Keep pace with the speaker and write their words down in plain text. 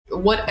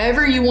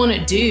whatever you want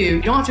to do.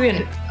 You don't have to be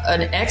an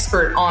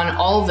expert on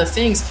all of the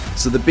things.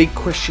 So the big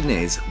question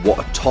is, what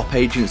are top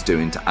agents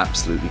doing to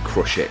absolutely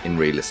crush it in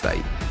real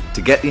estate?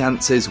 To get the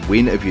answers, we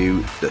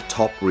interview the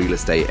top real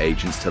estate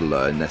agents to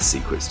learn their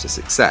secrets to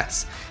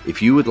success.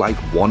 If you would like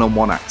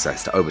one-on-one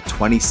access to over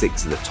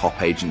 26 of the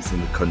top agents in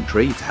the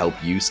country to help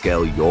you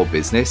scale your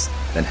business,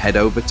 then head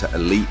over to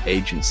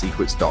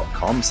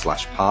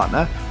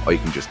eliteagentsecrets.com/partner, or you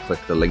can just click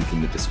the link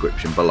in the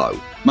description below.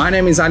 My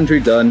name is Andrew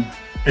Dunn.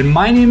 And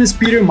my name is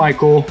Peter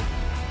Michael.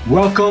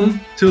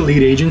 Welcome to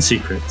Elite Agent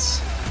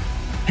Secrets.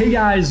 Hey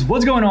guys,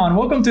 what's going on?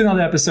 Welcome to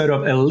another episode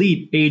of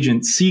Elite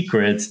Agent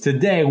Secrets.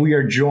 Today we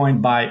are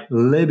joined by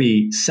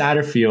Libby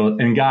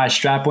Satterfield. And guys,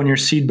 strap on your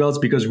seatbelts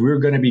because we're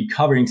going to be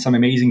covering some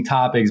amazing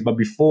topics. But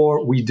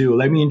before we do,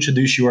 let me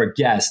introduce you our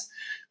guest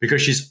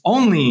because she's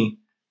only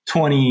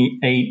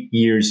 28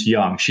 years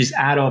young. She's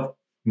out of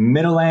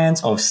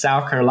Meadowlands of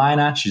South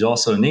Carolina. She's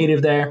also a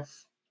native there.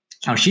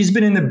 Now, she's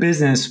been in the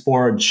business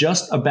for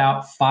just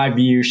about 5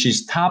 years.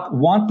 She's top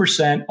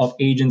 1% of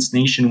agents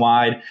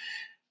nationwide.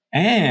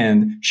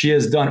 And she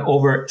has done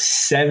over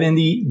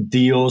 70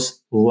 deals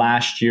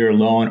last year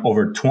alone,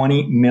 over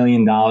 $20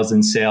 million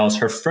in sales.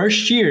 Her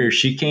first year,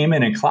 she came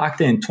in and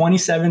clocked in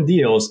 27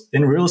 deals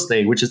in real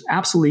estate, which is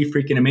absolutely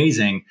freaking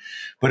amazing.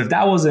 But if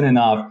that wasn't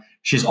enough,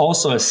 she's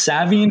also a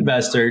savvy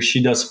investor.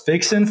 She does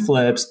fix and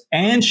flips,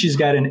 and she's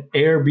got an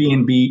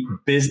Airbnb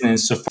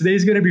business. So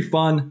today's going to be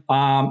fun.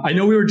 I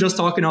know we were just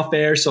talking off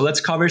air, so let's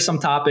cover some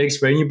topics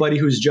for anybody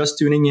who's just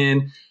tuning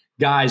in.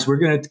 Guys, we're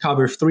going to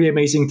cover 3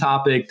 amazing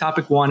topics.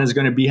 Topic 1 is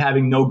going to be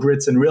having no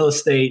grits in real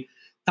estate.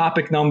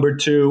 Topic number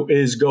 2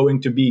 is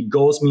going to be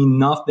goals mean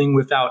nothing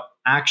without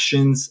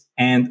actions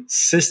and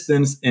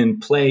systems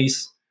in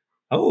place.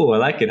 Oh, I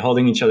like it.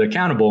 Holding each other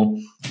accountable.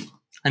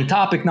 And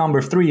topic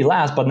number 3,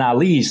 last but not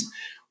least,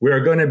 we are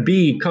going to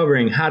be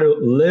covering how to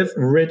live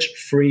rich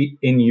free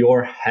in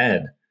your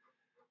head,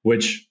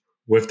 which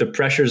with the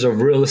pressures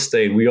of real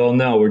estate, we all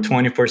know we're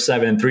 24/7,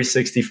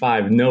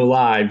 365, no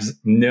lives,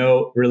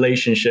 no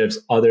relationships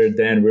other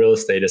than real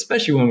estate,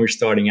 especially when we're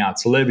starting out.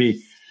 So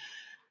Libby,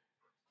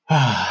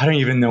 I don't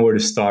even know where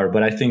to start,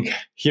 but I think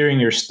hearing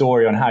your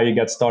story on how you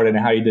got started and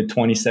how you did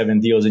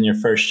 27 deals in your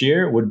first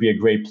year would be a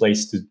great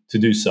place to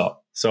do so.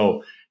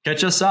 So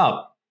catch us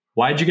up.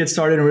 Why did you get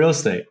started in real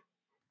estate?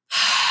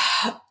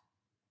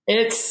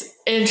 It's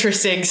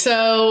interesting.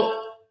 So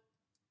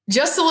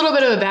just a little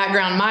bit of a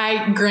background.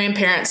 My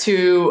grandparents,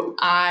 who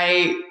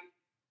I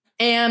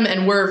am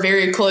and were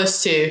very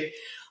close to,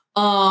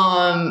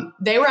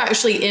 they were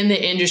actually in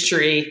the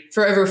industry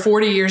for over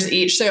 40 years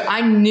each. So I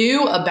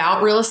knew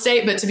about real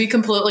estate, but to be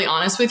completely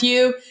honest with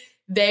you,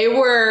 they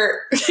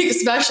were,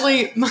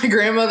 especially my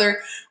grandmother,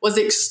 was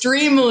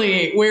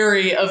extremely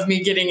wary of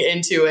me getting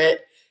into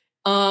it.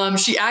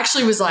 She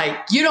actually was like,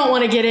 you don't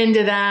want to get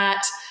into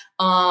that.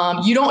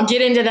 You don't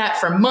get into that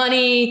for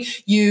money.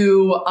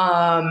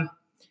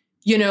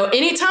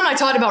 Anytime I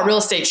talked about real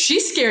estate, she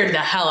scared the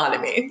hell out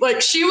of me.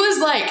 Like, she was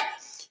like,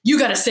 you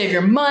got to save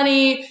your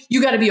money.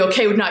 You got to be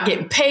okay with not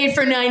getting paid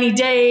for 90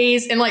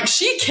 days. And like,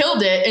 she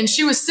killed it. And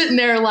she was sitting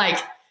there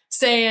like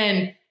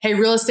saying, hey,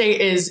 real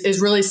estate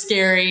is really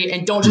scary,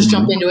 and don't just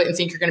jump into it and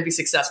think you're going to be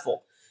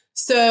successful.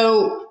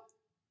 So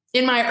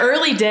in my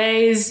early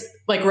days,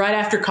 like right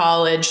after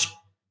college,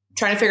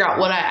 trying to figure out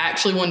what I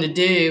actually wanted to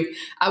do,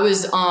 I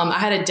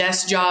had a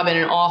desk job in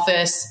an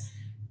office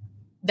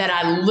that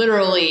I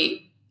literally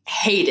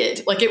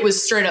hated. Like, it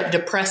was straight up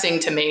depressing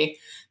to me.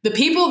 The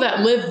people that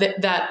live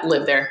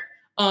there,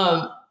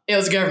 it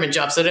was a government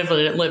job, so I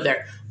definitely didn't live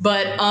there.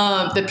 But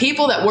the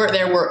people that worked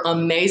there were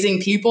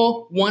amazing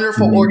people,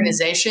 wonderful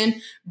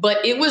organization,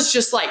 but it was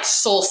just like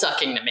soul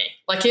sucking to me.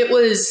 Like, it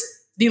was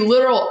the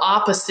literal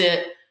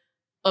opposite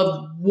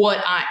of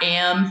what I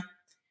am,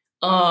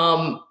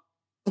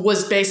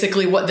 was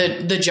basically what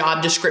the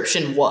job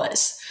description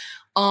was.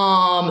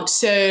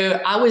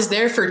 So I was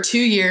there for 2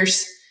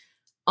 years.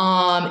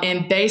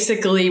 And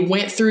basically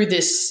went through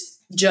this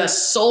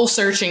just soul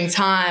searching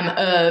time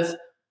of,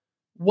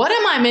 what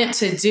am I meant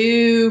to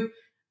do?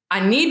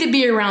 I need to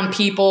be around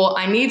people.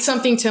 I need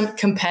something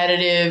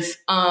competitive.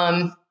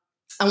 I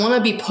want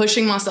to be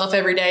pushing myself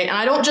every day. And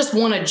I don't just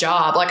want a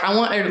job. Like, I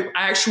want an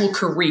actual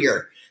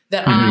career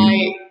that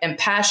I am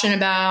passionate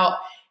about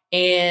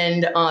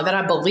and that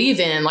I believe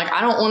in. Like,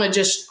 I don't want to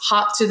just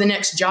hop to the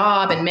next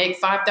job and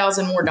make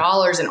 $5,000 more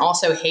and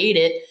also hate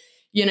it.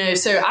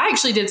 So I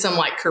actually did some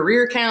like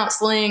career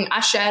counseling. I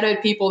shadowed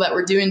people that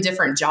were doing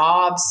different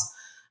jobs,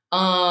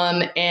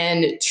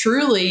 and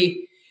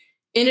truly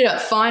ended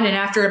up finding,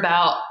 after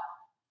about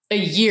a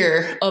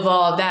year of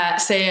all of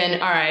that,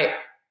 saying, all right,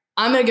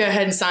 I'm going to go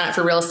ahead and sign up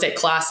for real estate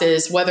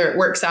classes, whether it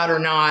works out or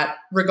not,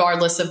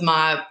 regardless of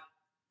I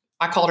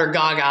called her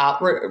Gaga,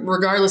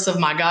 regardless of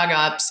my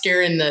Gaga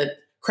scaring the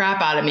crap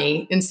out of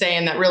me and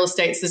saying that real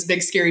estate's this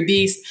big scary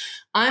beast.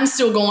 I'm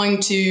still going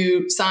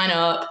to sign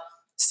up,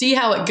 see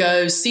how it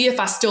goes, see if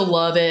I still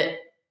love it,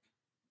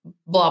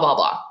 blah, blah,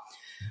 blah.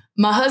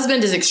 My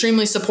husband is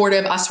extremely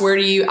supportive. I swear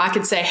to you, I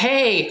could say,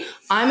 hey,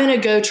 I'm going to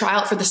go try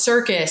out for the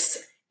circus.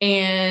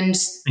 And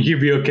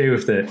you'd be okay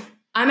with it.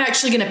 I'm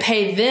actually going to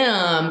pay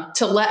them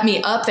to let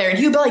me up there. And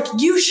he would be like,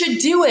 you should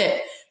do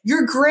it.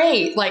 You're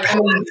great. Like, I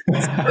mean,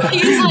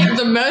 he's like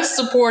the most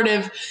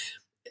supportive.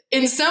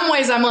 In some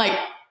ways, I'm like,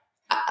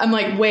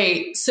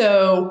 wait,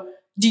 so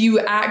do you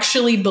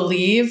actually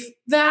believe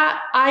that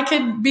I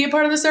could be a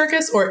part of the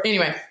circus? Or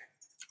anyway,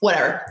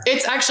 whatever.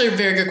 It's actually a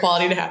very good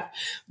quality to have.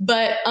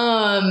 But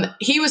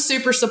he was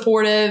super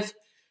supportive.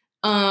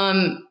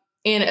 And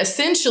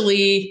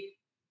essentially,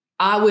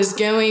 I was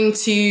going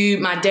to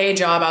my day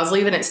job. I was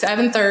leaving at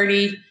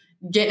 7:30,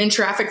 getting in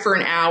traffic for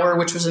an hour,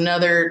 which was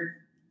another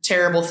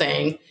terrible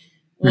thing.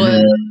 Was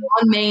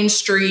on Main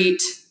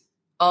Street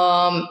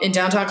in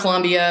downtown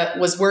Columbia,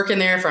 was working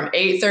there from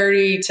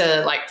 8:30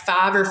 to like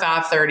 5 or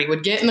 5:30,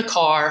 would get in the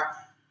car,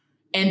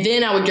 and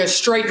then I would go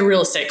straight to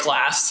real estate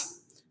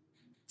class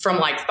from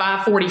like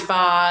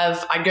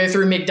 5:45. I'd go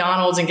through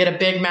McDonald's and get a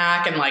Big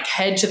Mac and like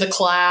head to the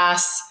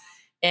class.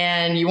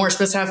 And you weren't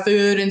supposed to have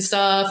food and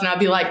stuff. And I'd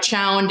be like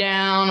chowing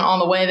down on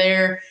the way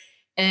there.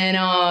 And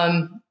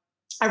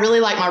I really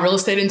liked my real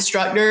estate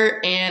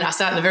instructor. And I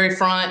sat in the very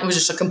front. It was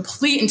just a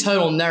complete and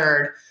total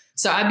nerd.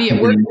 So I'd be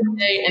at work one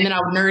day and then I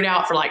would nerd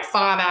out for like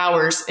 5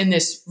 hours in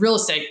this real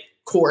estate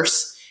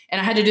course. And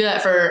I had to do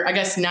that for, I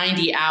guess,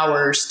 90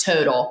 hours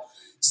total.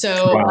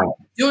 So Wow.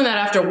 doing that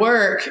after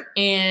work,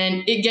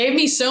 and it gave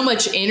me so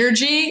much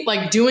energy,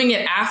 like doing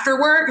it after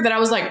work, that I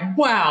was like,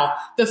 wow,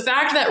 the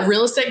fact that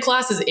real estate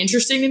class is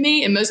interesting to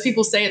me and most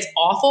people say it's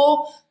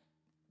awful,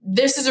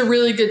 this is a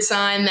really good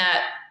sign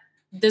that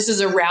this is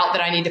a route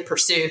that I need to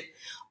pursue.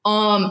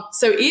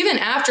 So even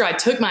after I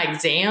took my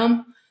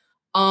exam,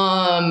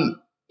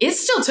 it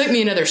still took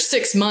me another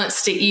 6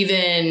 months to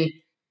even,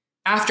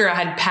 after I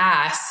had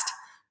passed,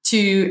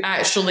 to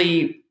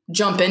actually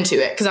jump into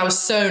it because I was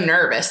so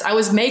nervous. I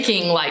was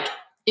making like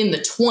in the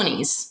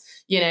 20s,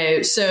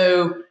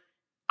 so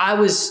I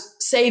was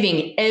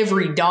saving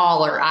every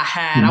dollar I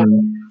had. I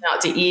wasn't going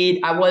out to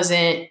eat. I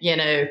wasn't,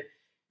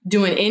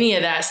 doing any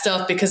of that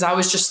stuff because I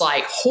was just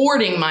like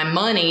hoarding my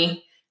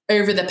money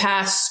over the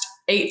past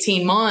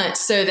 18 months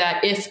so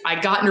that if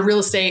I got into real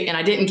estate and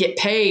I didn't get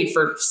paid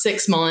for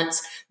 6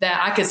 months,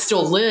 that I could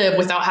still live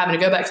without having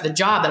to go back to the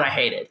job that I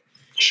hated.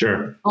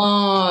 Sure.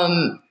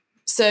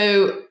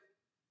 So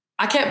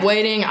I kept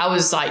waiting. I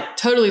was like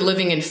totally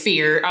living in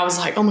fear. I was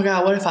like, oh my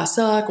God, what if I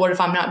suck? What if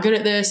I'm not good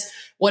at this?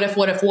 What if?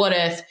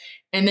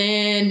 And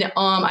then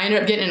I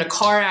ended up getting in a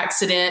car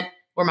accident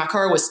where my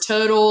car was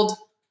totaled.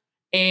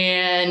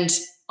 And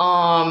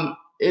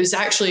it was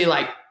actually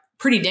like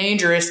pretty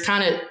dangerous,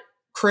 kind of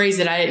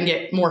crazy that I didn't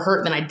get more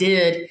hurt than I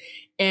did.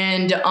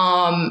 And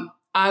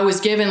I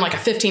was given like a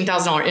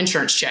 $15,000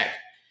 insurance check.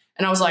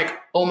 And I was like,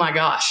 oh my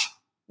gosh,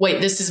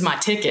 wait, this is my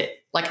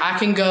ticket. Like I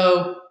can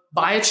go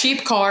buy a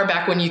cheap car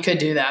back when you could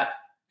do that.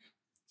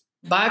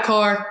 Buy a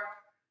car.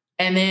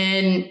 And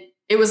then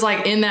it was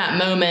like in that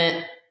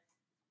moment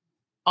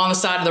on the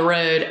side of the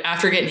road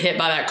after getting hit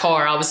by that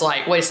car, I was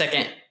like, wait a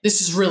second, this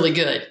is really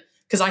good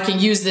because I can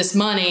use this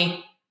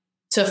money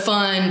to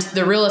fund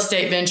the real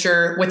estate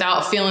venture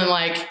without feeling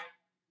like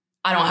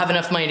I don't have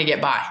enough money to get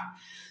by.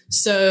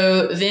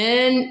 So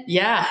then,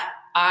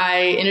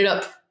 I ended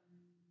up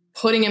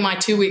putting in my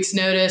 2 weeks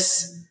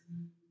notice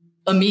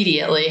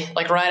immediately,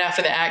 like right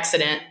after the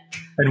accident.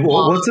 And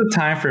what's the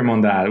time frame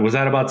on that? Was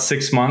that about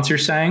 6 months, you're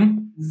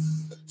saying?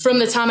 From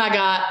the time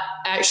I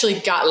actually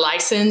got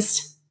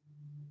licensed,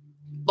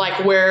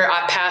 like where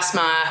I passed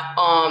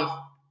my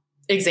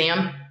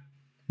exam.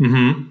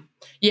 Mm-hmm.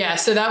 Yeah,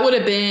 so that would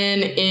have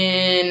been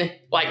in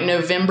like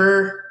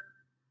November,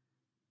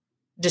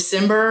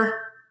 December,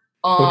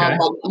 Okay.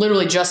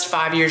 literally just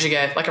 5 years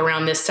ago, like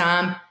around this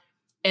time.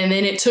 And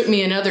then it took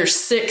me another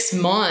 6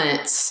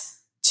 months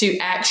to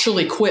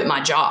actually quit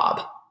my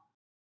job.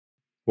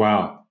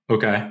 Wow.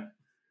 Okay.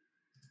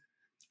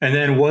 And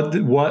then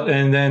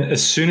and then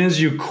as soon as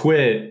you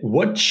quit,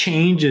 what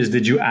changes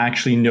did you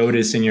actually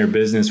notice in your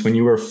business when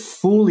you were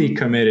fully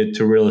committed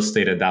to real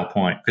estate at that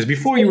point? Because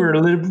before you were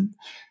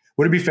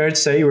would it be fair to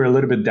say you were a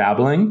little bit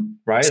dabbling,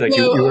 right? Like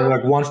you were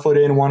like 1 foot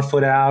in, 1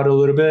 foot out a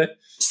little bit.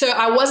 So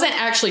I wasn't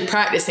actually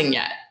practicing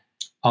yet.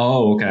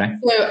 Oh, okay.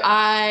 So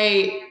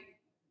I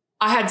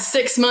had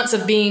 6 months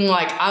of being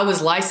like, I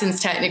was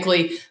licensed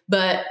technically,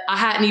 but I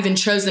hadn't even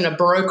chosen a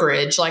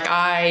brokerage. Like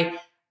I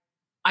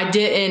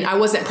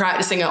wasn't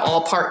practicing at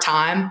all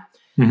part-time.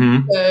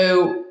 Mm-hmm.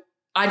 So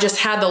I just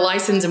had the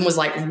license and was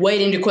like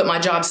waiting to quit my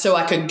job so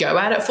I could go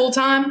at it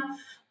full-time.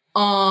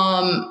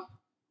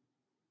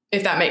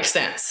 If that makes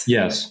sense.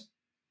 Yes.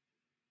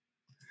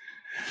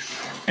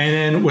 And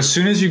then as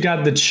soon as you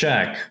got the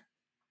check,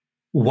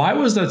 why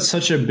was that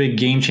such a big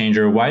game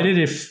changer? Why did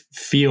it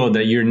feel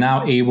that you're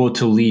now able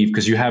to leave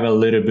because you have a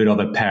little bit of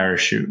a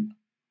parachute?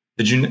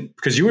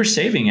 Because you were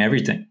saving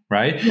everything,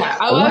 right? Yeah,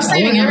 I was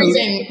saving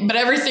everything, but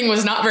everything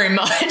was not very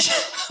much.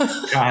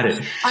 Got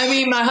it. I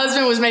mean, my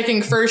husband was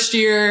making first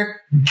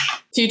year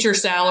teacher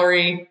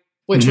salary,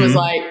 which was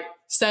like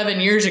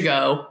 7 years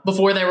ago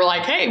before they were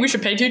like, hey, we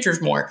should pay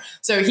teachers more.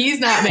 So he's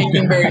not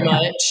making very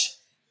much.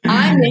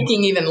 I'm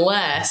making even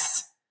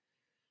less.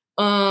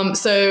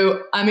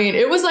 So, I mean,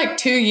 it was like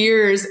 2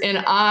 years and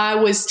I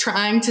was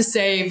trying to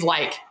save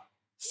like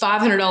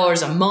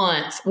 $500 a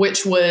month,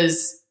 which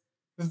was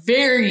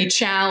very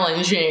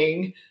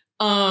challenging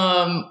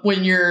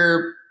when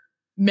you're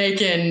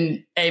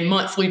making a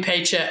monthly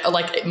paycheck.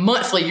 Like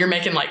monthly, you're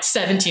making like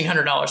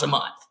 $1,700 a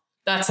month.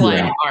 That's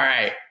like, all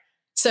right.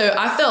 So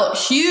I felt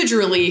huge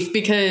relief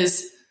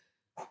because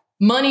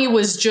money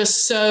was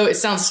just so, it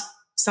sounds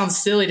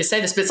silly to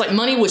say this, but it's like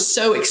money was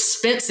so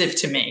expensive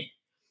to me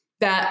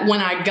that when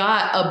I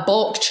got a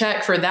bulk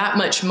check for that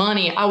much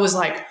money, I was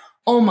like,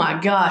 oh my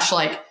gosh,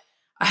 like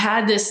I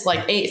had this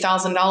like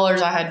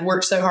 $8,000 I had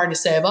worked so hard to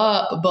save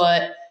up,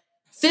 but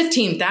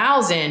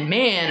 $15,000,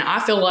 man, I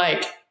feel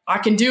like I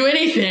can do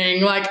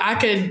anything. Like I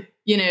could,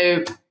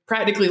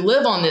 practically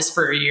live on this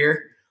for a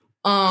year.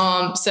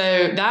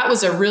 So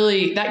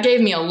that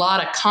gave me a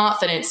lot of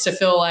confidence to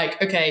feel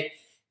like, okay,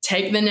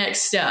 take the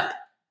next step.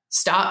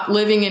 Stop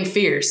living in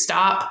fear.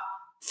 Stop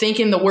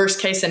thinking the worst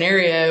case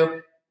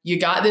scenario. You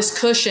got this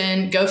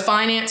cushion, go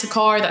finance a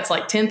car that's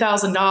like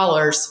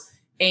 $10,000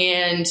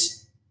 and,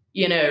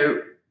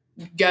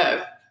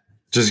 go.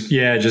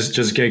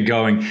 Just get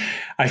going.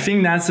 I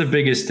think that's the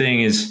biggest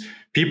thing is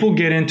people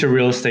get into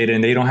real estate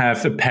and they don't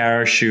have a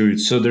parachute.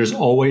 So there's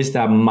always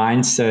that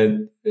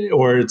mindset,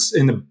 or it's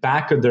in the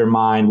back of their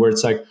mind where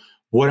it's like,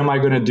 what am I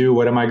going to do?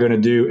 What am I going to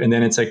do? And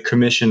then it's like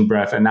commission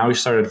breath. And now we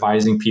start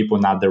advising people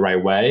not the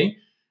right way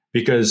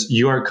because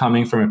you are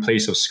coming from a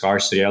place of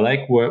scarcity. I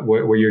like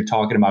what you're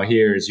talking about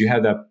here is you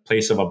have that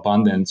place of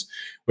abundance,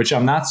 which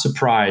I'm not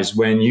surprised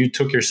when you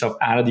took yourself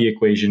out of the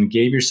equation,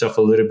 gave yourself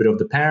a little bit of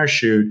the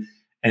parachute,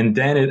 and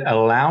then it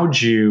allowed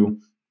you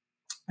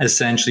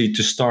essentially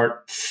to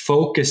start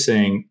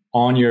focusing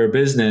on your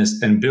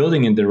business and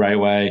building it the right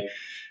way.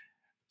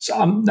 So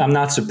I'm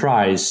not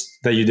surprised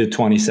that you did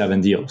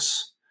 27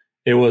 deals.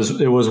 It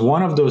was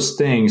one of those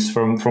things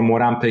from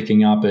what I'm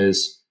picking up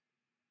is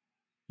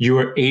you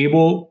were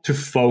able to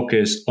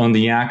focus on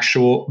the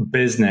actual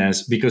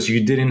business because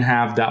you didn't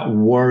have that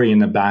worry in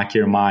the back of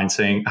your mind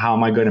saying, how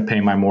am I going to pay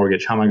my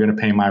mortgage? How am I going to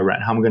pay my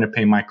rent? How am I going to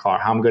pay my car?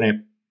 How am I going to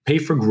pay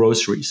for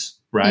groceries?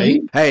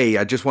 Right? Hey,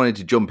 I just wanted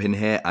to jump in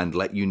here and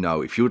let you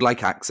know if you would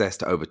like access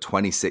to over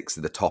 26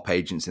 of the top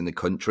agents in the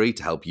country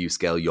to help you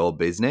scale your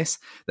business,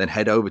 then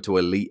head over to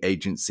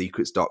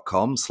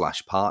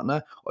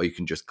eliteagentsecrets.com/partner, or you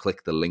can just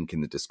click the link in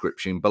the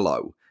description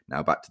below.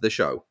 Now back to the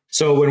show.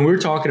 So when we're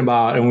talking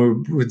about,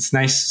 and it's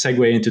nice to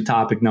segue into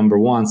topic number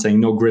 1, saying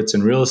no grits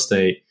in real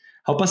estate,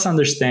 help us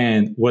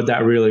understand what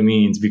that really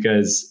means,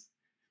 because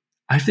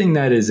I think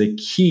that is a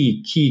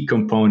key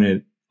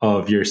component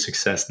of your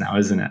success now,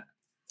 isn't it?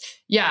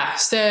 Yeah.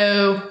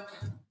 So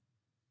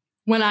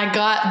when I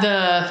got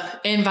the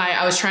invite,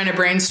 I was trying to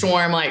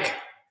brainstorm, like,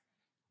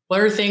 what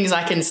are things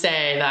I can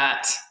say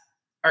that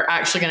are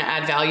actually going to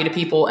add value to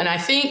people? And I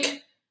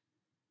think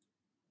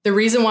the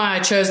reason why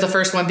I chose the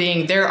first one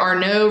being there are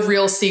no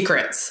real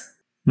secrets.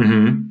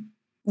 Mm-hmm.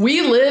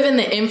 We live in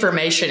the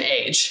information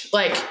age.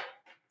 Like,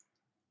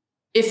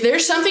 if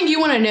there's something you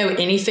want to know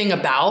anything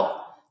about,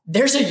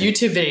 there's a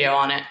YouTube video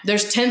on it.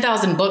 There's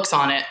 10,000 books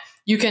on it.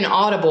 You can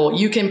Audible,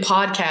 you can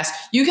podcast,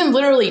 you can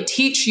literally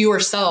teach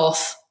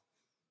yourself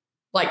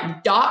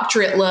like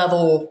doctorate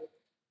level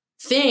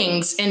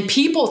things, and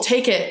people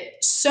take it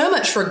so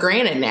much for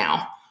granted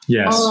now.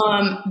 Yes.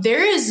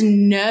 There has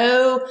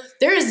never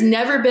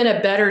been a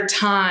better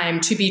time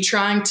to be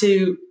trying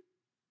to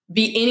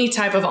be any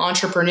type of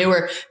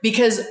entrepreneur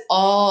because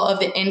all of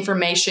the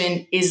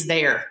information is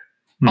there.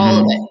 Mm-hmm.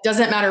 All of it.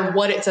 Doesn't matter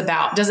what it's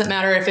about. Doesn't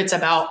matter if it's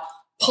about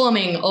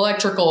plumbing,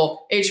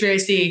 electrical,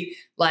 HVAC,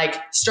 like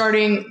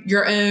starting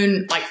your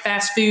own like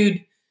fast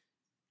food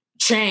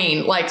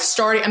chain, like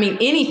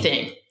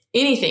anything.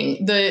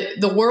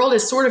 The world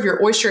is sort of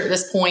your oyster at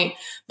this point.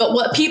 But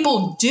what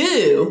people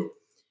do,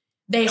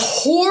 they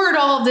hoard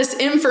all of this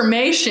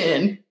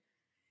information.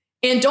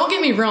 And don't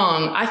get me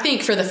wrong, I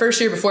think for the first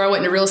year before I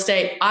went into real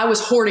estate, I was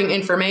hoarding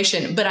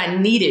information, but I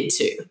needed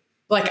to.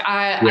 Like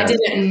I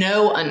didn't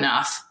know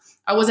enough.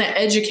 I wasn't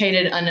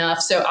educated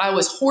enough. So I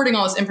was hoarding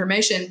all this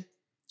information.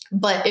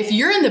 But if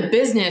you're in the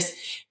business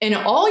and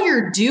all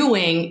you're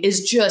doing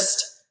is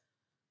just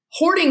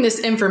hoarding this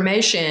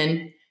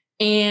information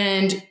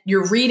and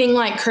you're reading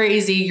like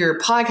crazy, you're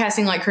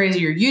podcasting like crazy,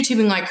 you're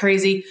YouTubing like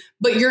crazy,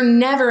 but you're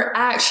never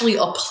actually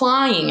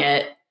applying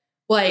it,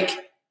 like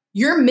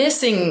you're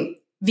missing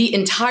the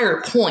entire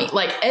point.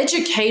 Like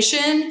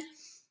education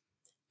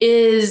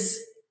is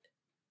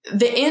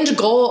the end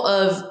goal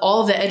of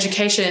all the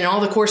education and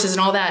all the courses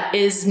and all that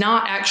is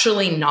not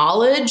actually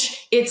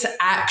knowledge, it's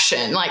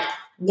action. Like,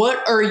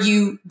 what are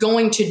you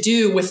going to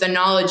do with the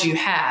knowledge you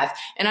have?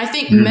 And I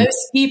think most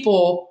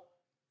people,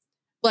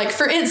 like,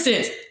 for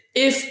instance,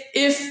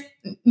 if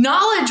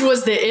knowledge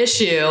was the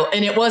issue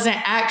and it wasn't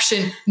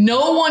action,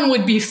 no one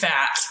would be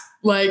fat.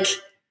 Like,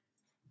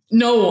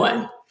 no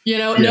one,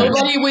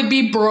 nobody would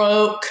be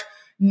broke.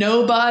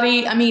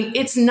 Nobody,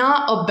 it's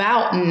not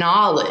about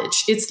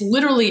knowledge. It's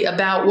literally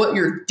about what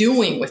you're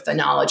doing with the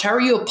knowledge. How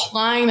are you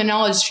applying the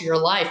knowledge to your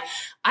life?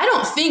 I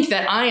don't think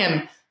that I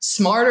am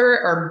smarter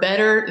or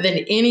better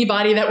than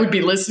anybody that would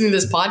be listening to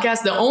this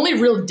podcast. The only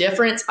real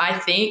difference, I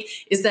think,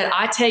 is that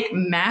I take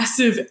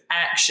massive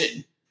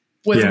action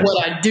with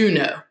what I do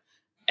know.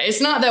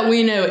 It's not that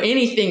we know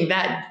anything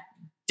that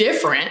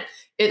different.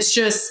 It's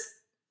just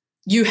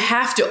you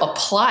have to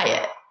apply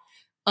it.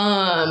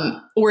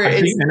 I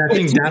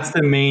think that's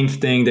the main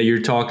thing that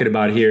you're talking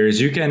about here is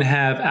you can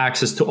have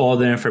access to all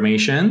the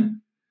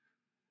information.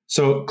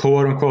 So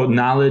quote unquote,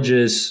 knowledge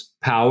is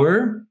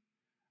power.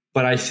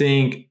 But I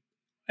think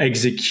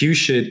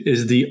execution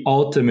is the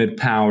ultimate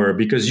power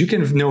because you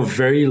can know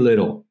very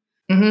little.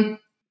 Mm-hmm.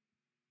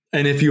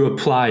 And if you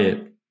apply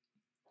it,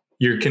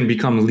 you can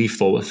become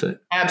lethal with it.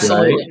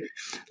 Absolutely.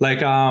 Right?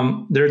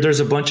 Like there's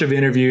a bunch of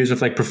interviews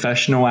with like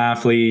professional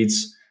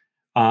athletes.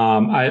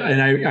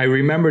 I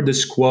remember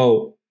this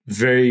quote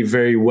very,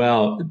 very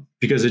well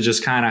because it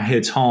just kind of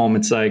hits home.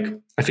 It's like,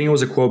 I think it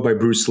was a quote by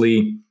Bruce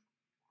Lee.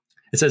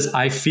 It says,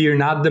 "I fear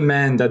not the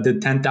man that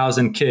did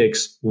 10,000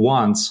 kicks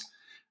once.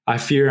 I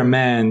fear a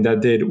man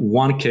that did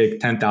one kick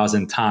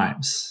 10,000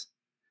 times."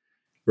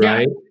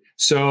 Right? Yeah.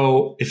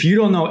 So if you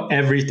don't know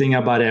everything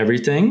about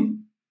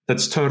everything,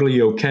 that's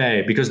totally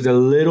okay because the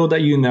little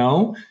that you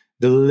know,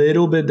 the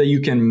little bit that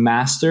you can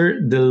master,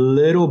 the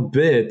little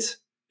bit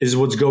is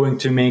what's going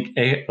to make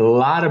a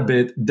lot of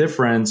bit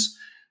difference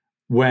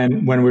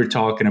when we're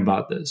talking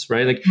about this,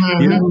 right? Like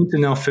you don't need to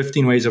know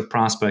 15 ways of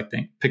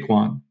prospecting. Pick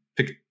one,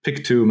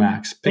 pick two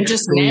max. Pick and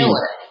just nail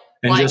it.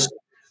 And like, just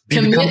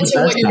commit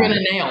to what you're going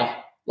to nail.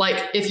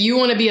 Like if you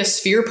want to be a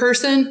sphere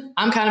person,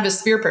 I'm kind of a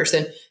sphere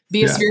person.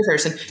 Be a sphere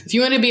person. If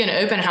you want to be an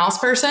open house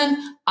person,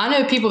 I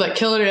know people that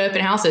kill it at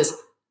open houses.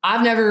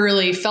 I've never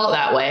really felt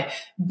that way.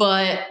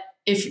 But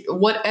if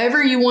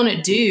whatever you want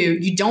to do,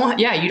 you don't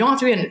have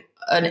to be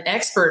an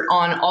expert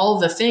on all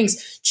of the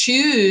things.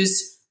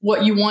 Choose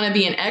what you want to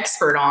be an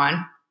expert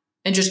on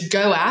and just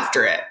go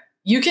after it.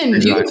 You can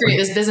create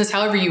this business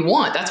however you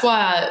want. That's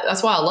why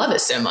I love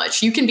it so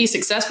much. You can be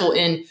successful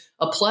in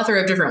a plethora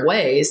of different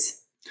ways.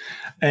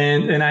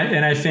 And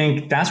I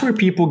think that's where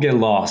people get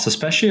lost,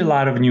 especially a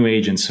lot of new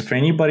agents. So for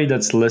anybody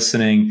that's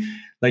listening,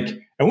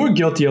 and we're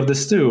guilty of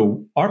this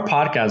too. Our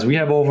podcast, we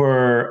have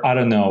over,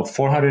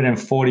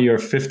 440 or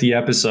 50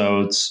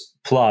 episodes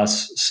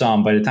plus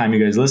some by the time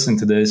you guys listen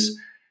to this.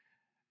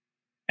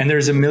 And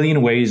there's a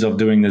million ways of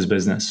doing this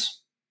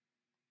business.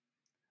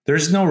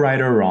 There's no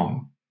right or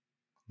wrong.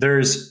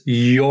 There's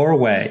your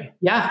way.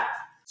 Yeah.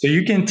 So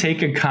you can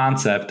take a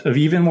concept of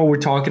even what we're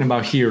talking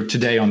about here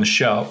today on the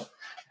show,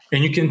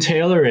 and you can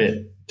tailor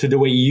it to the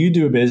way you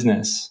do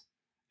business,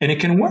 and it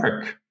can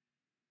work.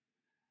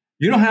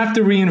 You don't have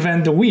to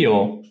reinvent the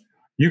wheel.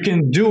 You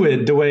can do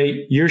it the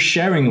way you're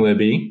sharing,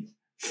 Libby,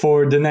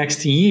 for the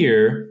next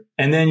year,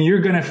 and then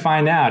you're going to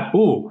find out,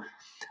 ooh,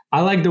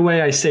 I like the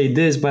way I say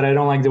this, but I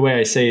don't like the way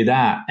I say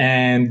that.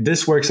 And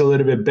this works a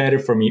little bit better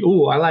for me.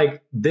 Ooh, I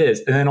like this.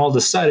 And then all of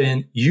a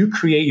sudden, you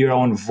create your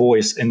own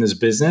voice in this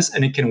business,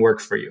 and it can work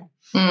for you.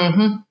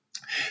 Mm-hmm.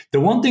 The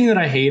one thing that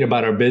I hate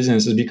about our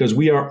business is because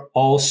we are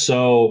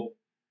also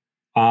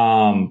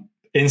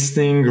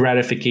instant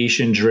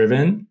gratification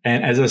driven.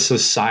 And as a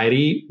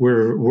society,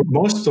 we're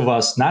most of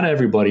us, not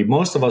everybody,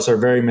 most of us are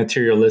very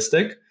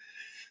materialistic.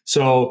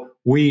 So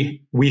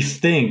we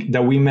think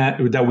that we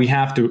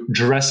have to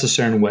dress a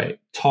certain way,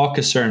 talk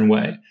a certain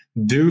way,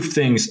 do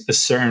things a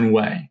certain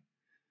way.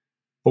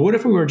 But what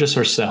if we were just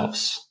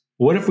ourselves?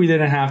 What if we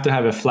didn't have to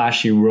have a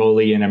flashy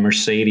Rollie and a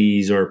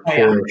Mercedes or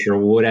Porsche or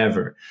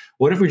whatever?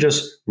 What if we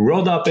just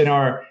rolled up in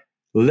our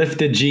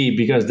lifted Jeep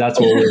because that's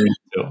what we're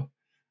into?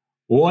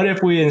 What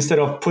if we, instead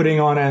of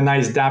putting on a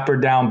nice dapper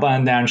down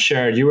button down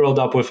shirt, you rolled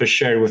up with a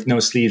shirt with no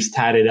sleeves,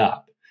 tatted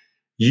up?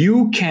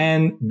 You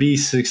can be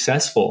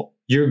successful.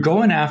 You're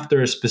going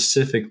after a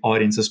specific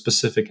audience, a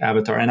specific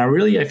avatar. And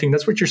I think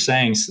that's what you're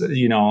saying,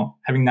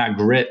 having that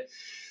grit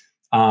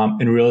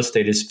in real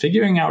estate is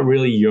figuring out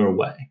really your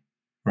way,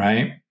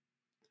 right?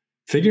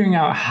 Figuring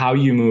out how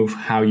you move,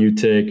 how you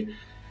tick,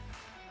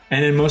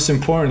 and then most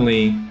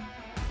importantly,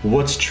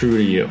 what's true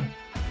to you.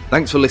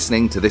 Thanks for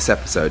listening to this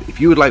episode.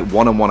 If you would like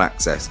one-on-one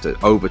access to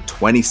over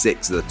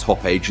 26 of the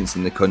top agents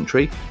in the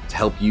country to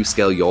help you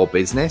scale your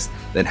business,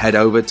 then head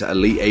over to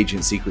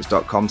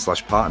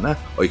eliteagentsecrets.com/partner,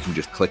 or you can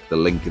just click the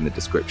link in the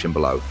description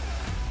below.